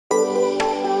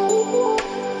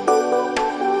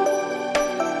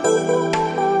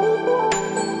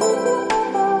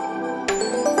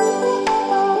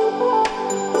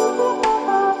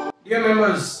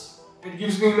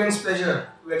me immense pleasure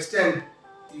to extend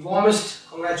the warmest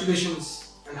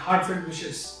congratulations and heartfelt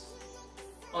wishes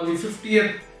on the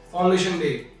 50th Foundation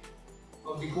Day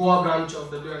of the Goa branch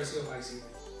of WIRC of ICA.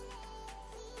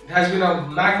 It has been a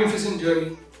magnificent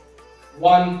journey,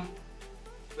 one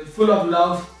with full of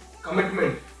love,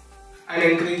 commitment and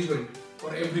encouragement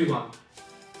for everyone.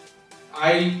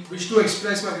 I wish to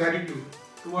express my gratitude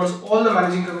towards all the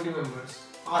managing committee members,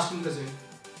 past and present,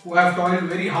 who have toiled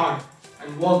very hard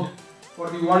and worked for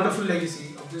the wonderful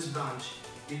legacy of this branch,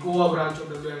 the Goa branch of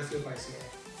WIRC of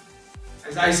ICA.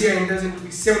 As ICA enters into the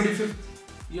 75th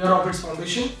year of its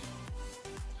foundation,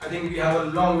 I think we have a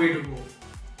long way to go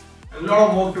and a lot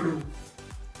of work to do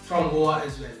from Goa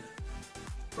as well.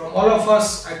 From all of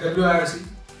us at WIRC,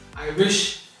 I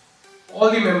wish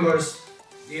all the members,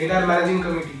 the entire managing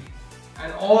committee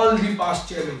and all the past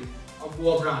chairmen of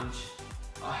Goa branch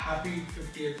a happy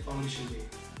 50th Foundation Day.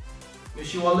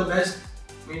 Wish you all the best.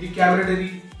 May the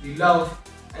camaraderie, the love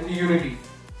and the unity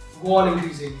go on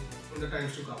increasing in the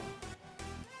times to come.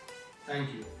 Thank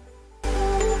you.